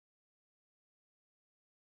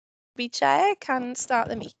Be Chair can start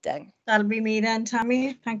the meeting. That'll be me then,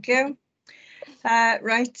 Tammy. Thank you.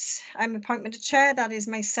 Right, I'm appointment of chair. That is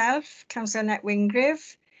myself, Councillor Annette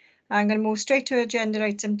Wingrave. I'm going to move straight to agenda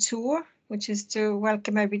item 2, which is to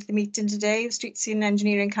welcome everybody to the meeting today of Streetscene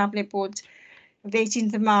Engineering Cabinet Board of the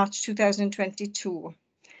 18th of March 2022.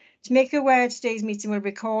 To make you aware, today's meeting will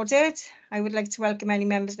be recorded. I would like to welcome any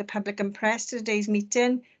members of the public and press to today's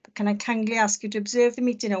meeting, but can I kindly ask you to observe the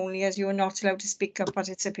meeting only, as you are not allowed to speak or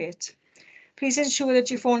participate. Please ensure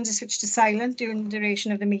that your phones are switched to silent during the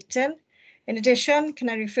duration of the meeting. In addition, can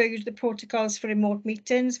I refer you to the protocols for remote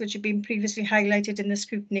meetings, which have been previously highlighted in the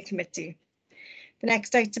Scrutiny Committee. The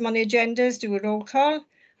next item on the agenda is do a roll call.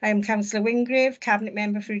 I am Councillor Wingrave, Cabinet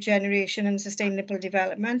Member for Regeneration and Sustainable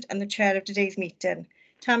Development and the Chair of today's meeting.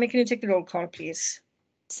 Tammy, can you take the roll call, please?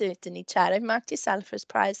 Certainly, Chair. I've marked yourself as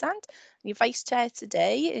present. Your Vice Chair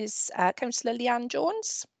today is Councillor Leanne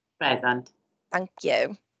Jones. Present. Thank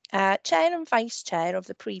you. Chair and Vice Chair of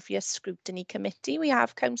the previous Scrutiny Committee, we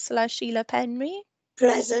have Councillor Sheila Penry.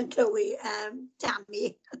 Present,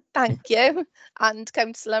 Tammy. Thank you. And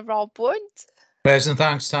Councillor Rob Wood. Present,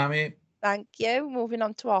 thanks, Tammy. Thank you. Moving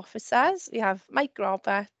on to officers, we have Mike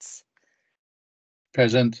Roberts.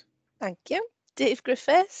 Present. Thank you. Dave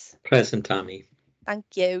Griffiths. Present, Tammy. Thank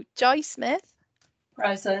you. Joy Smith.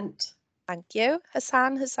 Present. Thank you.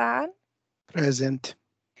 Hassan. Present.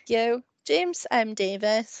 Thank you. James M.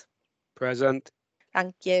 Davis. Present.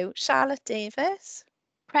 Thank you. Charlotte Davis.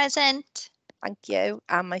 Present. Thank you.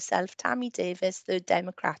 And myself, Tammy Davis, the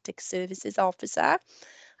Democratic Services Officer.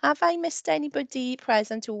 Have I missed anybody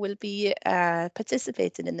present who will be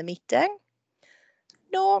participating in the meeting?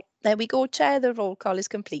 No. There we go, Chair. The roll call is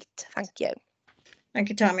complete. Thank you. Thank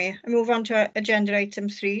you, Tammy. I move on to agenda item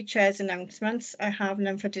 3, Chair's announcements. I have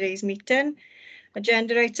none for today's meeting.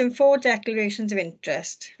 Agenda item 4, declarations of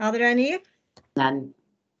interest. Are there any? None.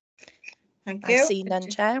 Thank you. I see none,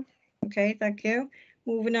 Chair. Okay, thank you.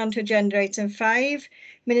 Moving on to agenda item 5,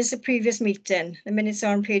 minutes of previous meeting. The minutes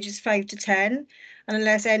are on pages 5 to 10. And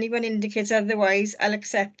unless anyone indicates otherwise, I'll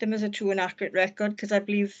accept them as a true and accurate record because I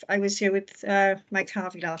believe I was here with Mike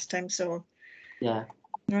Harvey last time. So, Yeah.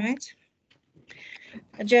 All right.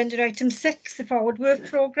 Agenda item 6, the forward work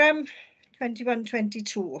programme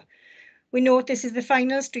 21-22. We note this is the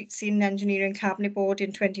final Streetscene Engineering Cabinet Board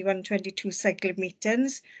in 21-22 cycle of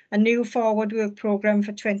meetings. A new forward work programme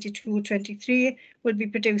for 22-23 will be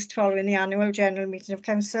produced following the annual general meeting of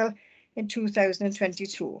council in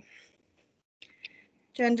 2022.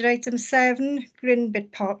 Agenda item 7,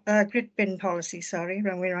 grit bin policy,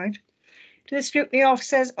 wrong way around. Do the scrutiny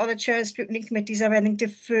officers or the chair's scrutiny committees have anything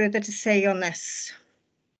further to say on this?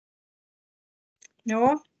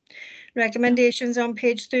 No? Recommendations on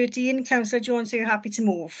page 13. Councillor Jones, are you happy to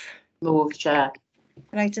move? Move, Chair.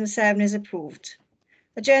 And item 7 is approved.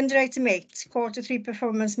 Agenda item 8, quarter 3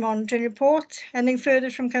 performance monitoring report. Anything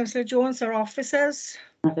further from Councillor Jones or officers?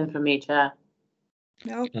 Nothing from me, Chair.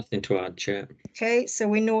 No. Nothing to add, Chair. Okay, so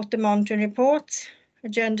we note the monitoring report.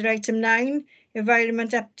 Agenda item 9,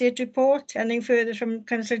 environment update report. Anything further from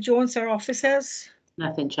Councillor Jones or officers?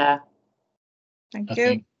 Nothing, Chair. Thank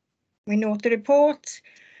you. We note the report.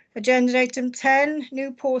 Agenda item 10,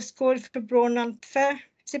 new postcode for Bronantfer.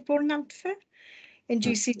 Is it Bronantfer? In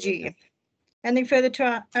GCG. Anything further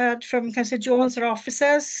to add from Councillor Jones or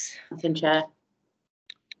officers? Nothing, Chair.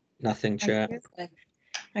 Nothing, Chair.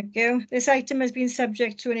 Thank you. This item has been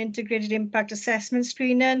subject to an integrated impact assessment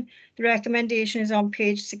screening. The recommendation is on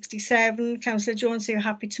page 67. Councillor Jones, are you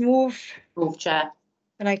happy to move? Move, Chair.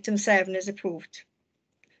 And item 7 is approved.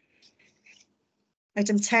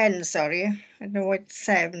 Item 10, sorry. I don't know what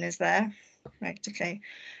 7 is there. Right, okay.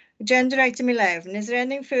 Agenda item 11. Is there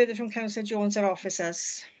anything further from Councillor Jones or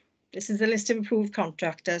officers? This is the list of approved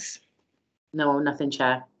contractors. No, nothing,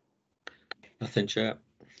 Chair. Nothing, Chair.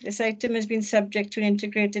 This item has been subject to an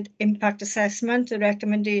integrated impact assessment. The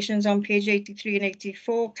recommendations on page 83 and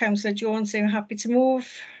 84. Councillor Jones, are you happy to move?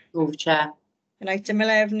 Move, Chair. And item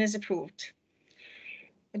 11 is approved.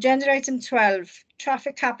 Agenda item 12,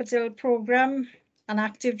 Traffic Capital Programme and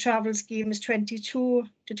Active Travel Schemes 22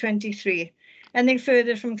 to 23. Anything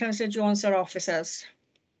further from Councillor Jones or officers?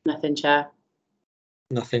 Nothing, Chair.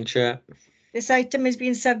 Nothing, Chair. This item has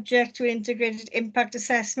been subject to integrated impact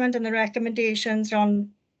assessment and the recommendations are on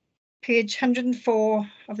page 104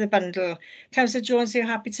 of the bundle. Councillor Jones, are you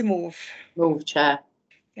happy to move? Move, Chair.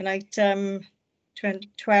 And item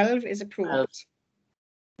 12 is approved.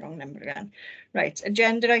 Wrong number again. Right,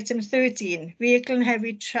 agenda item 13, Vehicle and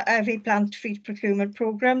Heavy Plant Fleet Procurement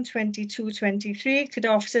Programme 22-23. Could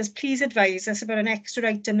officers please advise us about an extra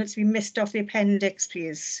item that's been missed off the appendix,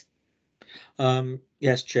 please?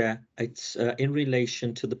 Yes, Chair. It's in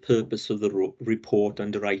relation to the purpose of the report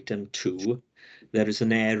under item 2. There is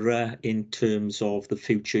an error in terms of the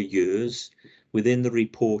future years. Within the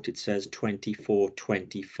report, it says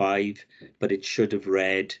 24-25, but it should have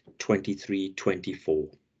read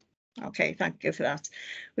 23-24. Okay, thank you for that.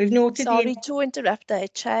 We've noted Sorry to interrupt there,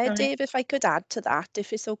 Chair. Sorry. Dave, if I could add to that,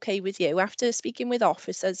 if it's okay with you. After speaking with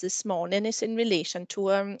officers this morning, it's in relation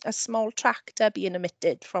to a small tractor being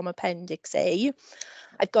omitted from Appendix A.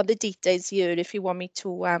 I've got the details here if you want me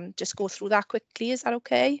to just go through that quickly. Is that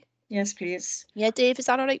okay? Yes, please. Yeah, Dave, is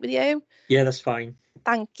that all right with you? Yeah, that's fine.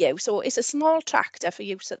 Thank you. So it's a small tractor for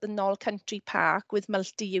use at the Knoll Country Park with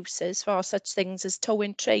multi-uses for such things as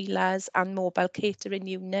towing trailers and mobile catering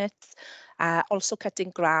units, also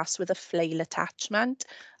cutting grass with a flail attachment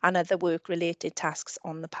and other work-related tasks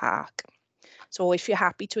on the park. So if you're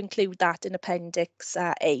happy to include that in Appendix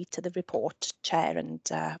A to the report, Chair and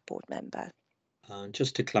board member. And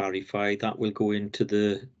just to clarify, that will go into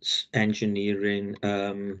the engineering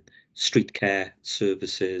street care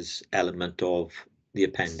services element of the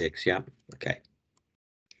appendix, yeah? Okay.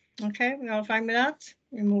 Okay, we all fine with that?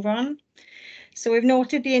 We move on. So we've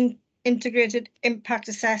noted the integrated impact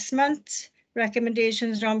assessment.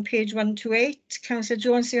 Recommendations are on page 128. Councillor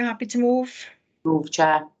Jones, are you happy to move? Move,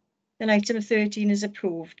 Chair. Then item 13 is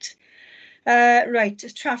approved. Right,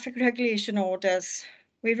 traffic regulation orders.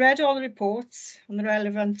 We've read all the reports on the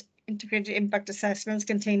relevant integrated impact assessments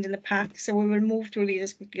contained in the pack, so we will move through these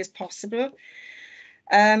as quickly as possible.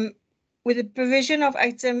 With the provision of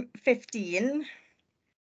item 15,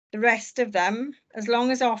 the rest of them, as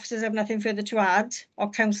long as officers have nothing further to add,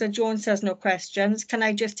 or Councillor Jones has no questions, can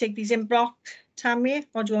I just take these in block, Tammy,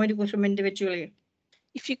 or do you want me to go through them individually?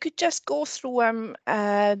 If you could just go through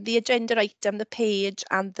the agenda item, the page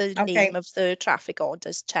and the name of the traffic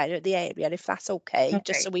orders, Chair, the area, if that's okay,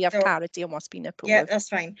 just so we have clarity on what's been approved. Yeah, that's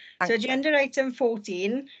fine. Thank so agenda item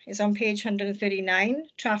 14 is on page 139,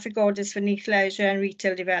 traffic orders for Neath Leisure and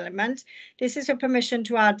Retail Development. This is for permission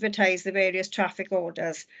to advertise the various traffic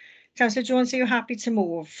orders. Councillor Jones, are you happy to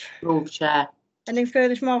move? Move, Chair. Anything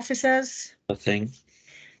further from officers? Nothing.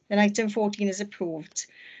 Then item 14 is approved.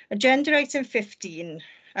 Agenda item 15.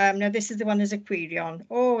 Now this is the one there's a query on.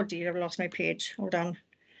 Oh dear, I've lost my page. Hold on.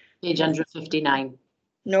 Page 159.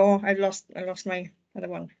 No, I lost my other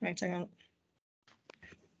one. Right, hang on.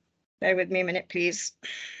 Bear with me a minute, please.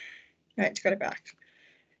 Right, got it back.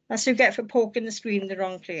 That's what you get for poking the screen in the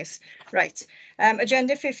wrong place. Right.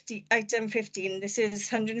 Agenda 50, item 15. This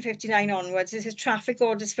is 159 onwards. This is traffic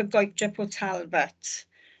orders for Goitre or Talbot.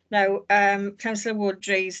 Now, Councillor Wood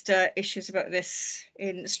raised issues about this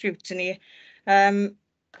in scrutiny.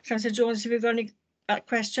 Councillor Jones, have you got any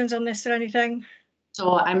questions on this or anything?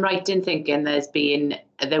 So I'm right in thinking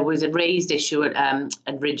there was a raised issue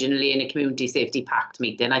originally in a community safety pact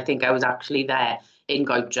meeting. I think I was actually there in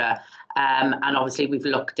Goitre. And obviously we've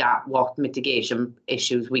looked at what mitigation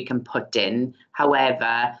issues we can put in.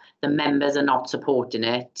 However, the members are not supporting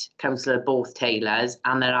it, Councillor both Taylors,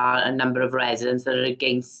 and there are a number of residents that are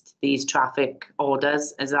against these traffic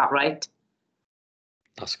orders. Is that right?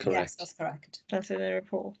 That's correct. Yes, that's correct. That's in the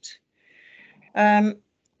report. I'm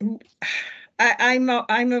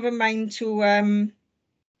of a mind to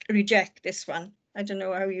reject this one. I don't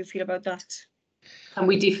know how you feel about that. Can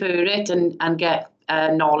we defer it and get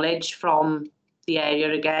knowledge from the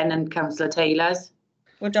area again and Councillor Taylors?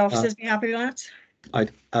 Would officers be happy with that? I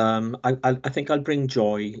think I'll bring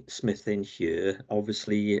Joy Smith in here.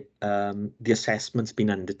 Obviously, the assessment's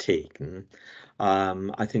been undertaken.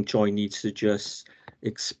 I think Joy needs to just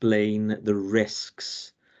explain the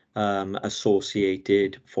risks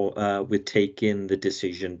associated with taking the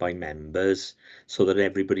decision by members, so that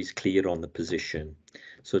everybody's clear on the position.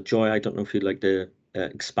 So Joy, I don't know if you'd like to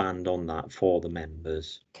expand on that for the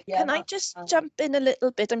members. Can I just jump in a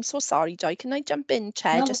little bit? I'm so sorry, Joy. Can I jump in,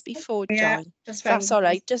 Chair, No, just before yeah, Joy? that's all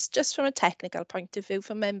right. Just from a technical point of view,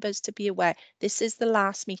 for members to be aware, this is the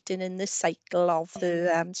last meeting in this cycle of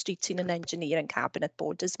the Street Scene and Engineering Cabinet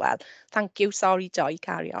Board as well. Thank you. Sorry, Joy.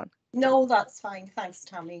 Carry on. No, that's fine. Thanks,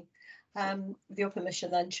 Tammy. With your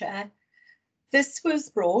permission then, Chair. This was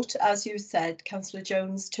brought, as you said, Councillor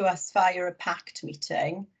Jones, to us via a pact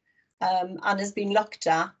meeting and has been looked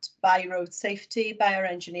at by road safety, by our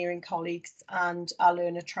engineering colleagues and our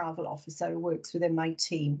learner travel officer who works within my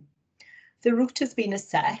team. The route has been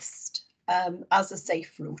assessed as a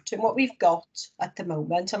safe route, and what we've got at the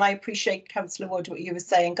moment, and I appreciate Councillor Wood what you were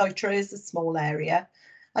saying, Goitre is a small area,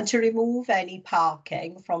 and to remove any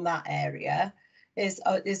parking from that area is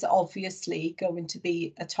obviously going to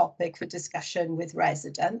be a topic for discussion with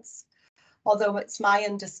residents. Although it's my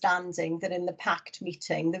understanding that in the packed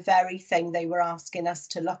meeting, the very thing they were asking us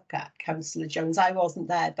to look at, Councillor Jones, I wasn't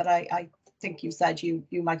there, but I think you said you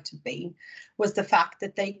might have been, was the fact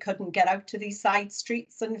that they couldn't get out to these side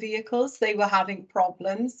streets and vehicles. They were having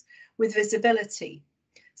problems with visibility.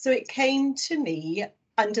 So it came to me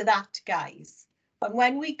under that guise. And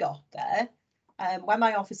when we got there, when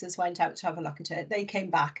my officers went out to have a look at it, they came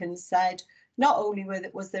back and said, not only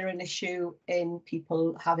was there an issue in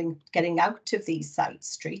people getting out of these side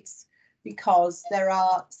streets, because there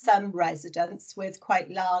are some residents with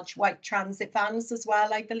quite large white transit vans as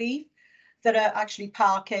well, I believe, that are actually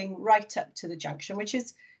parking right up to the junction, which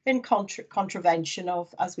is in contravention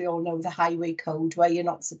of, as we all know, the highway code, where you're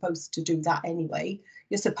not supposed to do that anyway.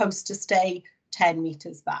 You're supposed to stay 10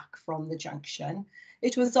 metres back from the junction.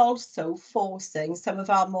 It was also forcing some of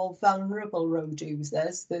our more vulnerable road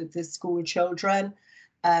users, the school children,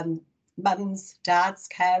 mums, dads,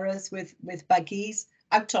 carers with buggies,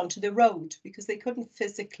 out onto the road because they couldn't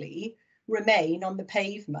physically remain on the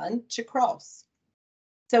pavement to cross.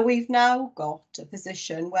 So we've now got a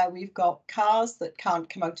position where we've got cars that can't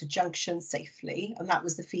come out of junction safely, and that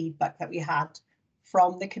was the feedback that we had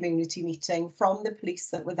from the community meeting, from the police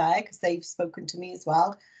that were there, because they've spoken to me as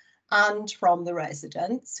well, and from the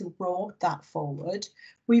residents who brought that forward.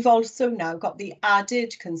 We've also now got the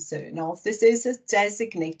added concern of this is a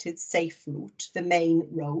designated safe route, the main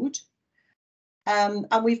road. And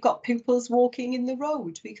we've got pupils walking in the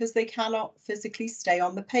road because they cannot physically stay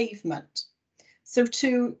on the pavement. So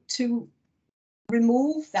to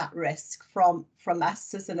remove that risk from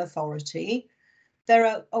us as an authority, there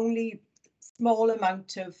are only small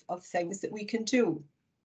amount of things that we can do.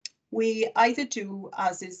 We either do,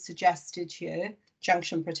 as is suggested here,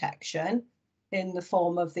 junction protection in the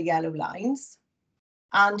form of the yellow lines.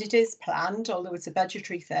 And it is planned, although it's a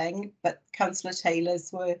budgetary thing, but Councillor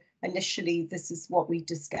Taylor's were initially, this is what we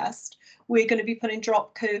discussed. We're going to be putting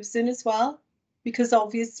drop curbs in as well, because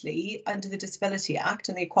obviously under the Disability Act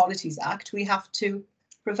and the Equalities Act, we have to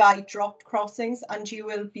provide dropped crossings, and you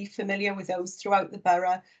will be familiar with those throughout the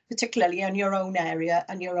borough, particularly in your own area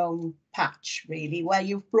and your own patch, really, where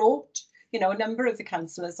you've brought, you know, a number of the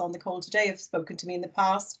councillors on the call today have spoken to me in the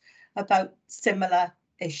past about similar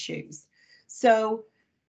issues. So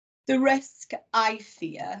the risk I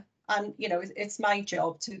fear, and you know, it's my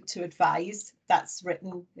job to advise, that's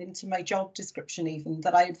written into my job description even,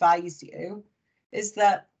 that I advise you, is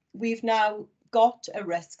that we've now got a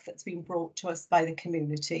risk that's been brought to us by the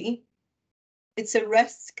community. It's a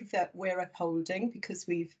risk that we're upholding because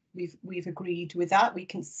we've agreed with that. We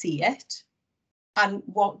can see it. And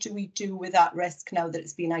what do we do with that risk now that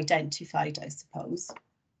it's been identified, I suppose?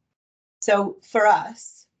 So for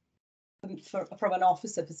us, from an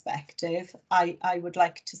officer perspective, I would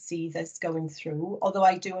like to see this going through, although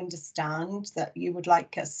I do understand that you would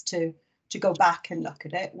like us to go back and look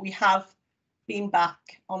at it. We have been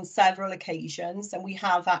back on several occasions, and we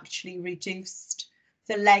have actually reduced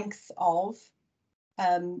the length of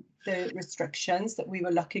the restrictions that we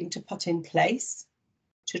were looking to put in place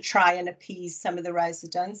to try and appease some of the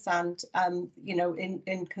residents, and you know,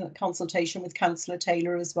 in consultation with Councillor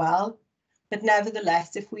Taylor as well. But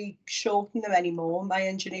nevertheless, if we shorten them anymore, my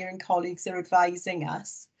engineering colleagues are advising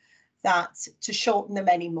us that to shorten them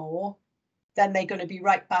anymore, then they're going to be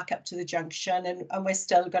right back up to the junction, and we're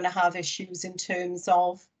still going to have issues in terms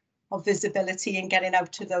of visibility and getting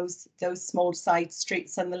out to those small side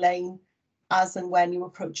streets and the lane as and when you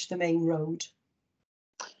approach the main road.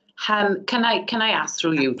 Can I ask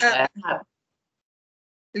through you, Chair?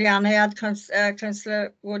 Leanne, I had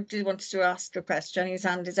Councillor Wood wants to ask a question. His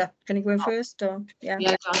hand is up. Can you go in first? Or yeah.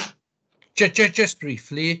 Yeah, Just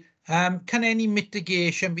briefly, can any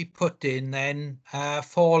mitigation be put in then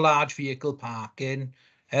for large vehicle parking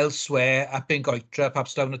elsewhere up in Goitra,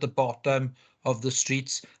 perhaps down at the bottom of the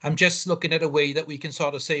streets? I'm just looking at a way that we can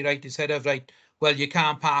sort of say, right, instead of right, well, you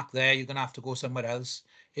can't park there, you're going to have to go somewhere else.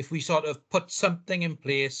 If we sort of put something in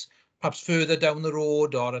place, perhaps further down the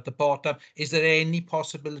road or at the bottom, is there any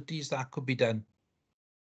possibilities that could be done?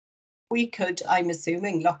 We could, I'm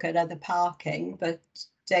assuming, look at other parking, but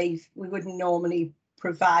Dave, we wouldn't normally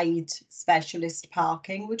provide specialist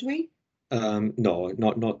parking, would we? No,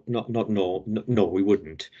 no, we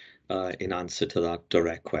wouldn't. In answer to that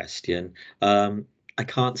direct question, I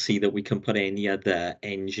can't see that we can put any other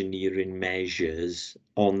engineering measures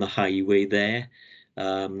on the highway there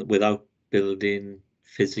without building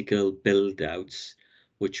physical build-outs,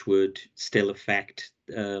 which would still affect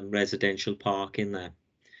residential parking there.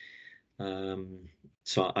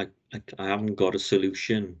 So I haven't got a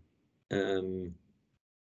solution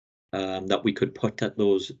that we could put at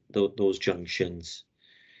those junctions.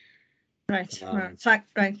 Right.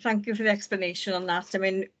 Thank you for the explanation on that. I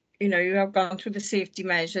mean, you know, you have gone through the safety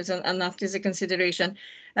measures and that is a consideration.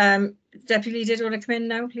 Deputy Leader, do you want to come in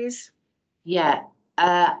now, please? Yeah.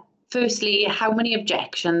 Firstly, how many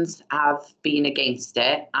objections have been against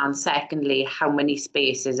it? And secondly, how many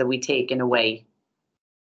spaces are we taking away?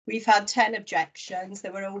 We've had 10 objections.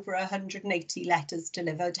 There were over 180 letters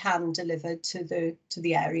delivered, hand delivered to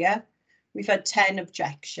the area. We've had 10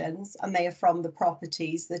 objections, and they are from the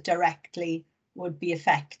properties that directly would be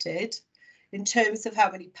affected. In terms of how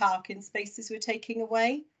many parking spaces we're taking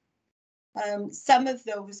away, some of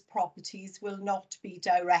those properties will not be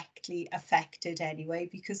directly affected anyway,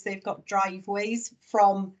 because they've got driveways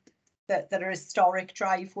from that are historic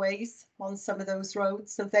driveways on some of those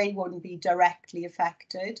roads, so they wouldn't be directly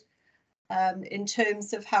affected. In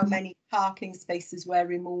terms of how many parking spaces we're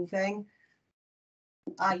removing,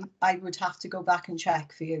 I would have to go back and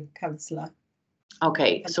check for you, Councillor.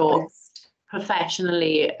 Okay, so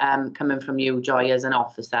professionally, coming from you, Joy, as an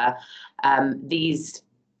officer, these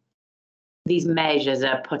measures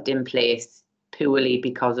are put in place purely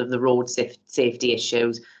because of the road safety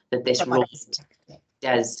issues that this road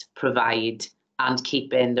does provide, and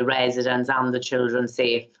keeping the residents and the children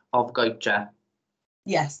safe of Goitra.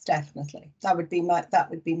 Yes, definitely. That would be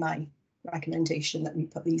my recommendation, that we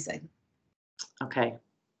put these in. Okay.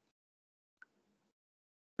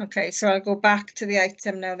 Okay, so I'll go back to the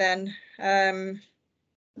item now then. Are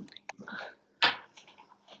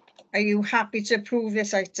you happy to approve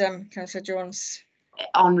this item, Councillor Jones?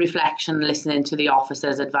 On reflection, listening to the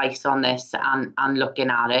officer's advice on this and looking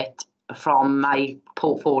at it from my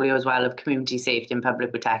portfolio as well of community safety and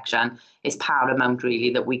public protection, it's paramount really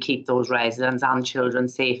that we keep those residents and children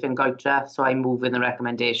safe in Goitra, so I move in the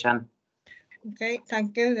recommendation. Okay,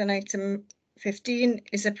 thank you. Then item 15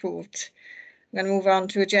 is approved. I'm going to move on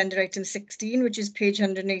to agenda item 16, which is page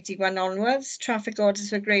 181 onwards. Traffic orders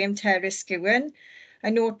for Graham Terrace, Skewen. I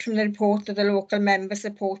note from the report that the local member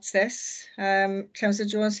supports this. Councillor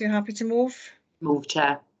Jones, are you happy to move? Move,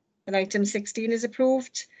 Chair. And item 16 is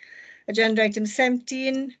approved. Agenda item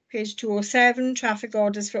 17, page 207, traffic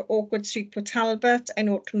orders for Oakwood Street, Port Talbot. I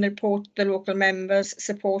note from the report the local members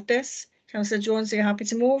support this. Councillor Jones, are you happy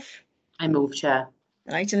to move? I move, Chair.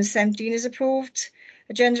 And item 17 is approved.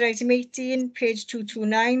 Agenda item 18, page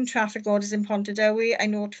 229, traffic orders in Pontardawe. I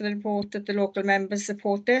note for the report that the local members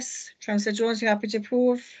support this. Councillor Jones, are you happy to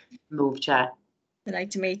approve? Move, Chair. And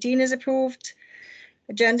item 18 is approved.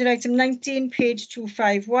 Agenda item 19, page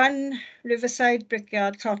 251, Riverside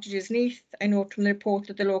Brickyard Cottages, Neath. I note from the report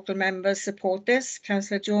that the local members support this.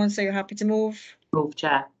 Councillor Jones, are you happy to move? Move,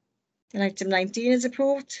 Chair. And item 19 is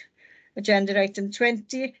approved. Agenda item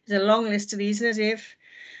 20, there's a long list of these, isn't it, Dave?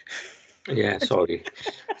 Yeah, sorry.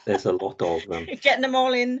 There's a lot of them. Getting them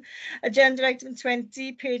all in. Agenda item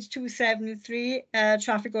 20, page 273,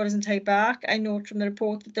 traffic orders in Tyne Bark. I note from the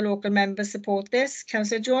report that the local members support this.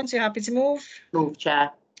 Councillor Jones, are you happy to move? Move,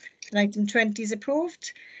 Chair. And item 20 is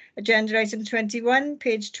approved. Agenda item 21,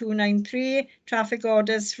 page 293, traffic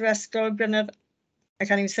orders for Ysgol Gwynedd. I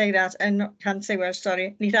can't even say that. I can't say Welsh,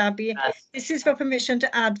 sorry. Neath Abbey. Yes. This is for permission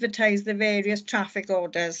to advertise the various traffic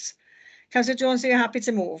orders. Councillor Jones, are you happy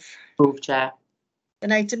to move? Move, Chair.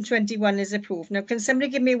 And item 21 is approved. Now, can somebody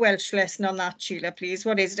give me a Welsh lesson on that, Sheila, please?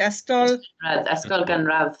 What is it? Ysgol? Ysgol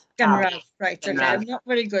Gynradd. Gynradd, right, okay. I'm not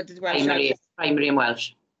very good at Welsh. Primary and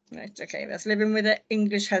Welsh. Right, okay. That's living with an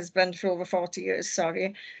English husband for over 40 years,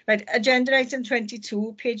 sorry. Right, agenda item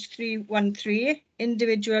 22, page 313,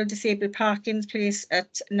 individual disabled parking place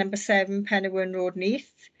at number 7, Pennyworth Road,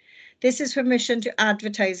 Neath. This is permission to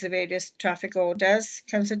advertise the various traffic orders.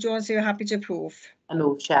 Councillor Jones, are you happy to approve? I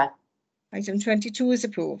move, Chair. Item 22 is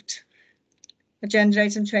approved. Agenda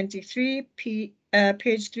item 23, page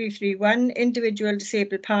 331, individual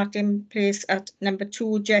disabled parking place at number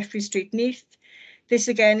 2, Jeffrey Street, Neath. This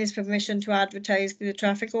again is permission to advertise the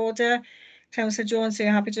traffic order. Councillor Jones, are you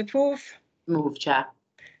happy to approve? Move, Chair.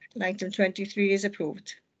 And item 23 is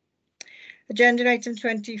approved. Agenda item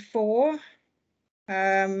 24. I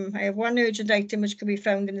have one urgent item which can be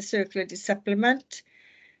found in the circulated supplement,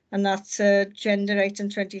 and that's agenda item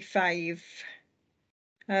 25.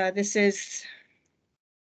 This is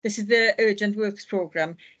the urgent works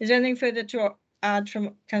programme. Is there anything further to add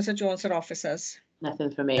from Councillor Jones or officers?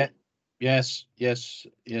 Nothing for me. Yes, right.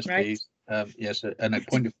 Please. Yes, and a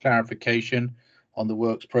point of clarification on the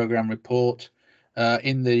works programme report.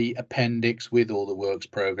 In the appendix with all the works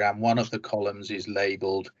programme, one of the columns is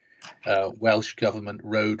labelled Welsh Government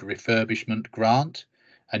Road Refurbishment Grant,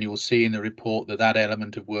 and you'll see in the report that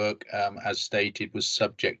element of work, as stated, was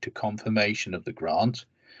subject to confirmation of the grant.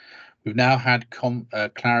 We've now had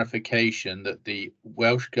clarification that the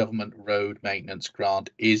Welsh Government Road Maintenance Grant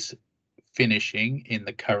is finishing in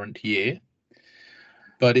the current year,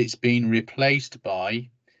 but it's been replaced by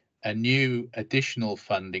a new additional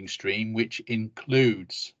funding stream which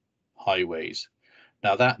includes highways.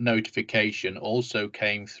 Now that notification also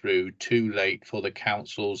came through too late for the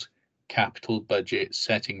council's capital budget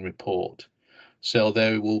setting report. So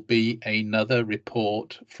there will be another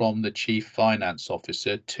report from the Chief Finance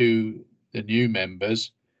Officer to the new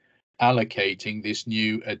members allocating this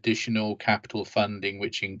new additional capital funding,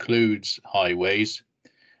 which includes highways,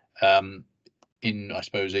 I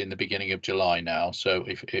suppose in the beginning of July now. So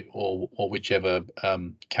if it, or whichever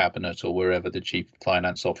cabinet or wherever the Chief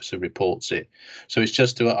Finance Officer reports it. So it's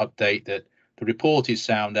just to update that the report is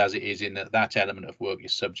sound as it is, in that that element of work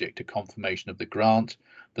is subject to confirmation of the grant,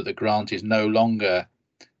 but the grant is no longer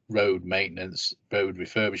road maintenance, road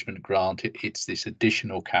refurbishment grant. It's this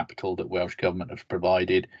additional capital that Welsh Government have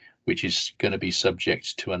provided, which is going to be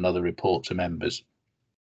subject to another report to members.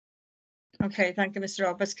 Okay, thank you, Mr.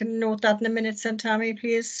 Roberts. Can you note that in the minutes, then, Tammy,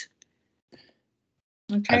 please?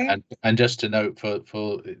 Okay. And just to note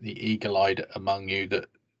for the eagle-eyed among you that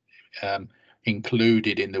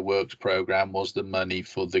included in the works programme was the money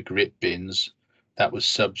for the grit bins. That was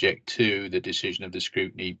subject to the decision of the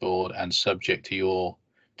scrutiny board and subject to your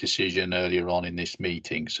decision earlier on in this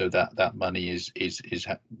meeting. So that money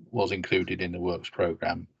was included in the works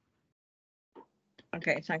programme.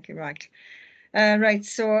 Okay, thank you, Mike. Right,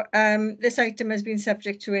 so this item has been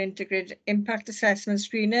subject to integrated impact assessment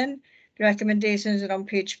screening. The recommendations are on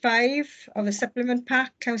page 5 of the supplement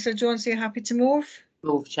pack. Councillor Jones, are you happy to move?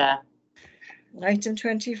 Move, Chair. Item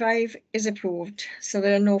 25 is approved. So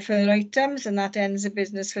there are no further items, and that ends the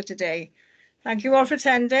business for today. Thank you all for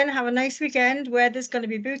attending. Have a nice weekend. Weather's going to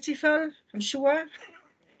be beautiful, I'm sure.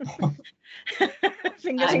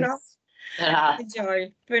 Fingers crossed. Enjoy.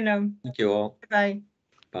 Bye now. Thank you all. Bye.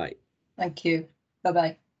 Bye. Thank you.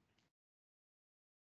 Bye-bye.